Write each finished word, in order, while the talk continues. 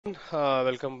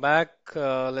Welcome back.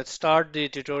 Let's start the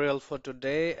tutorial for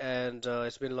today, and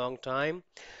it's been a long time.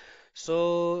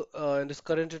 In this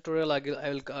current tutorial, I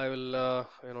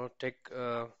will take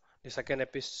the second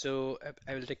episode.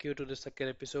 I will take you to the second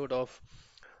episode of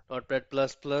Notepad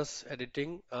plus plus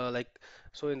editing.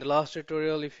 In the last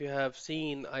tutorial, if you have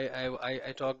seen,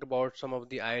 I talked about some of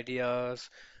the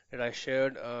ideas that I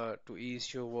shared to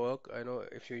ease your work. I know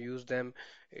if you use them,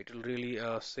 it will really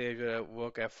save your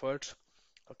work efforts.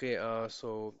 Okay, yeah,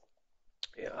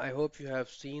 I hope you have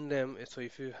seen them. So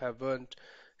if you haven't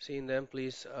seen them,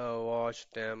 please watch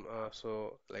them. How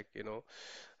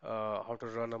to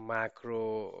run a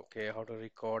macro, okay, how to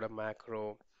record a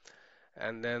macro,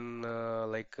 and then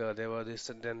there were this.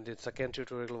 And then the second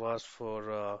tutorial was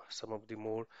for some of the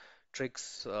more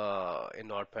tricks in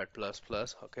Notepad++.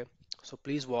 Okay, so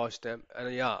please watch them.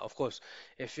 And yeah, of course,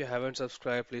 if you haven't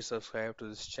subscribed, please subscribe to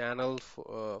this channel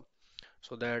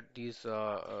so that these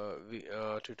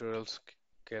tutorials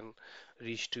can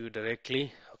reach to you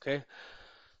directly. Okay.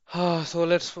 So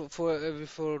let's for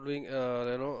before doing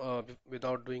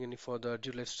without doing any further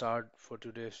ado, let's start for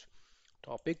today's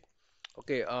topic.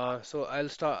 Okay. So I'll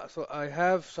start. So I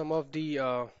have some of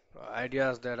the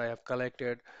ideas that I have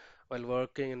collected while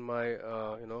working in my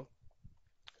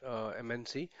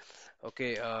MNC.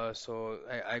 Okay.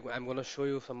 I'm going to show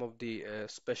you some of the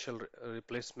special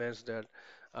replacements that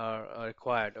are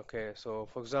required. Okay. So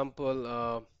for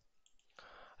example.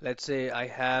 Let's say I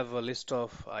have a list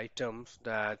of items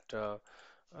that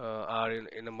are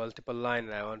in a multiple line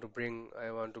and I want to bring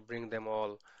them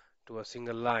all to a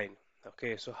single line.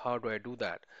 Okay, so how do I do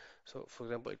that? So for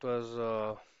example, it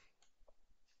was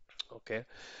okay.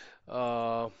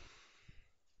 Uh,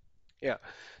 yeah.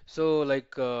 I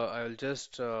will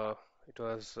just it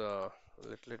was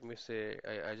let me say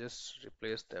I just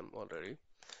replaced them already.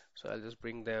 So I'll just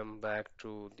bring them back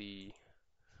to the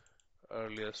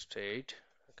earlier state.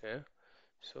 Okay.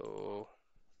 So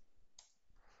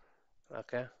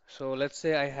Okay, so let's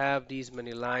say I have these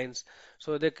many lines.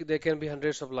 So there can be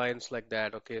hundreds of lines like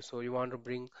that. Okay, so you want to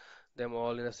bring them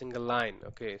all in a single line.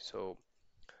 Okay,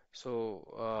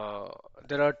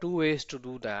 there are two ways to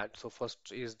do that. So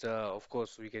first is of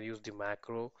course, we can use the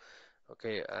macro.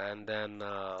 Okay, and then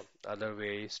other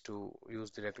ways to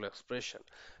use the regular expression.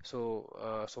 So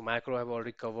macro I've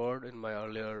already covered in my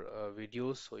earlier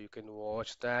videos, so you can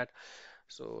watch that.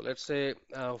 So let's say,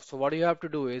 so what you have to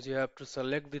do is you have to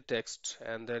select the text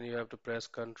and then you have to press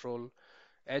Control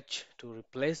H to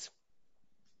replace.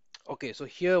 Okay, so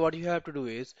here what you have to do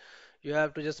is you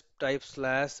have to just type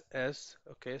slash S.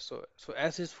 Okay, so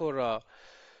S is for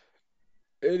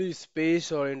any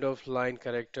space or end of line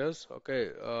characters.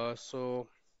 Okay, so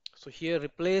here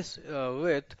replace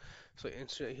with. So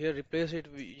instead here replace it.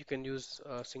 You can use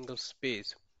single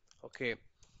space. Okay,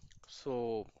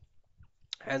 so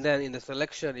and then in the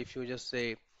selection, if you just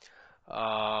say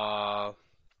uh,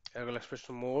 regular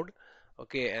expression mode,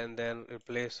 okay, and then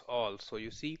replace all, so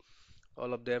you see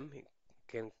all of them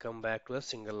can come back to a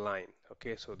single line.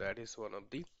 Okay, so that is one of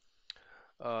the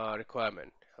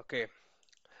requirement. Okay,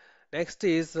 next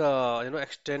is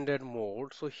extended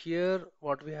mode. So here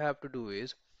what we have to do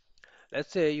is,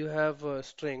 let's say you have a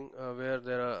string where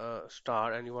there are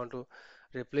star and you want to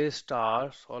replace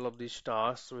stars, all of these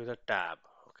stars, with a tab.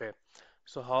 Okay,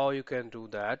 so how you can do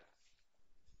that?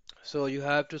 So you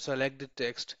have to select the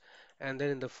text and then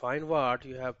in the find word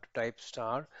you have to type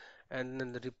star and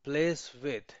then the replace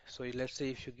with. So let's say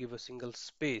if you give a single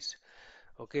space,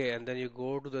 okay, and then you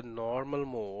go to the normal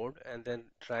mode and then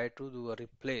try to do a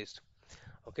replace.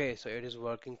 Okay, so it is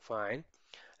working fine.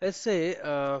 Let's say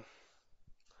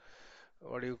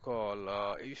what do you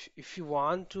call if you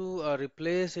want to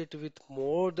replace it with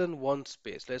more than one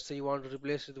space. Let's say you want to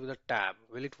replace it with a tab.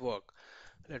 Will it work?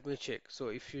 Let me check. So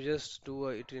if you just do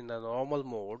it in a normal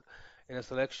mode, in a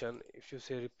selection, if you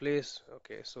say replace,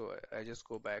 okay, so I just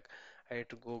go back. I need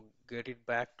to go get it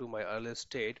back to my earlier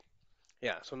state.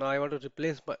 Yeah, so now I want to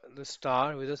replace the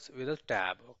star with a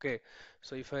tab. Okay,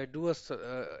 so if I do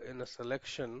in a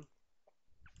selection,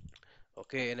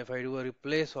 okay, and if I do a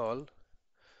replace all,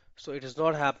 so it is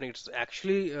not happening. It's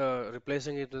actually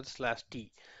replacing it with slash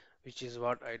t, which is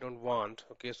what I don't want.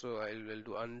 Okay, so I will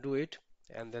do undo it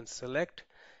and then select.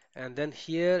 And then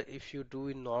here, if you do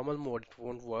in normal mode, it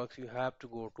won't work. You have to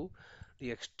go to the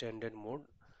extended mode.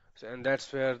 So, and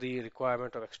that's where the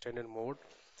requirement of extended mode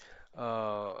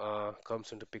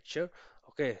comes into picture.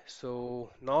 Okay,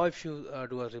 so now if you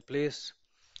do a replace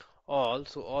all,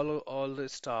 so all the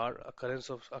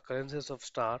occurrences of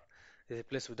star is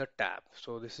replaced with a tab.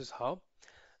 So this is how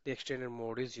the extended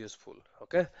mode is useful.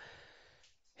 Okay.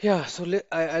 Yeah, so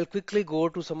I'll quickly go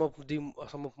to some of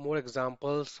more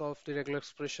examples of the regular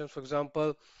expressions. For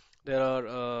example, there are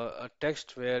a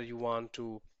text where you want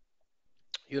to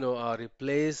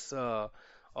replace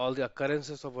all the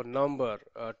occurrences of a number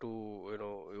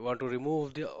to, you want to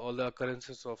remove all the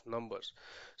occurrences of numbers.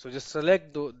 So just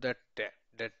select that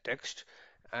text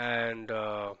and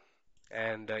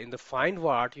in the find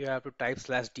what you have to type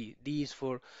slash d. D is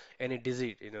for any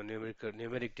digit,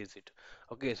 numeric digit.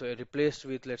 Okay, so replaced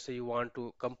with, let's say you want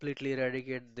to completely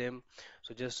eradicate them.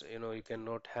 So just, you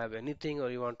cannot have anything, or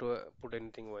you want to put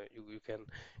anything where you can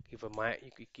keep a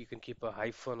you can keep a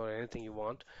hyphen or anything you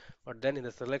want. But then in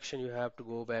the selection you have to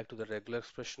go back to the regular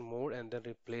expression mode and then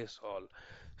replace all.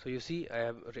 So you see I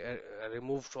have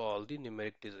removed all the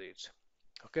numeric digits.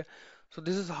 Okay, so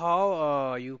this is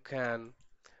how you can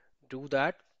do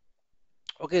that.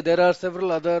 Okay, there are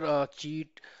several other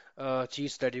cheats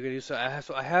that you can use. So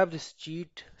I have this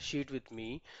cheat sheet with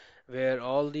me where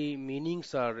all the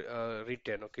meanings are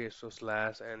written. Okay, so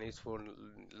slash n is for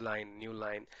line, new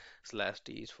line, slash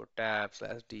t is for tab,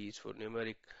 slash d is for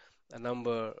numeric a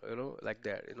number, like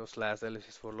that. Slash l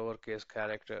is for lowercase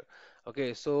character.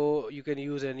 Okay, so you can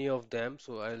use any of them.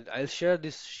 So I'll share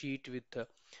this sheet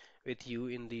with you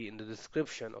in the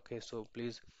description. Okay, so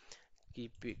please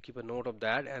keep a note of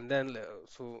that, and then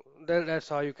that's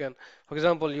how you can, for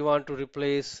example, you want to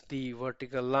replace the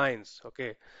vertical lines.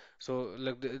 Okay, so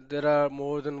like there are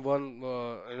more than one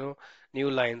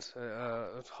new lines.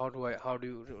 How do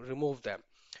you remove them?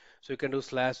 So you can do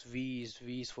slash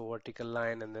v's for vertical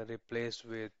line and then replace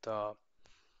with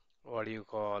what do you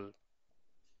call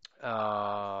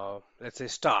let's say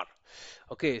star.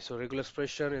 Okay, so regular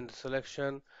expression in the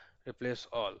selection, replace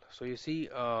all. So you see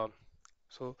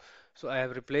so, so I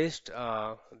have replaced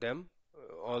them,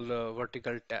 all the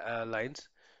vertical lines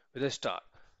with a star.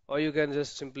 Or you can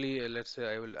just simply, let's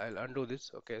say, I'll undo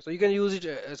this. Okay, so you can use it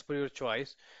as per your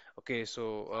choice. Okay,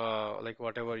 so like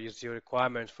whatever is your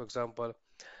requirements. For example,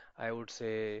 I would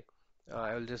say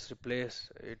I will just replace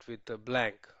it with a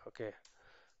blank. Okay,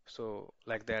 so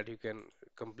like that you can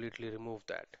completely remove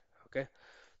that. Okay,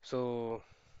 so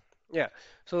yeah,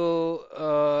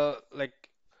 so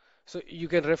so you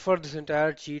can refer this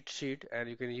entire cheat sheet and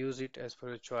you can use it as per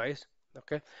your choice.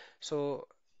 Okay. So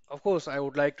of course I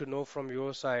would like to know from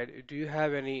your side, do you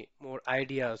have any more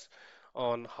ideas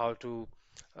on how to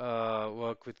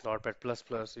work with Notepad++?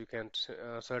 You can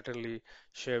certainly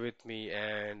share with me,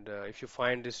 and if you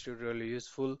find this tutorial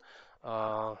useful,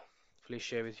 uh, please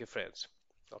share with your friends.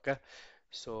 Okay.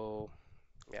 So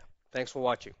yeah, thanks for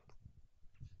watching.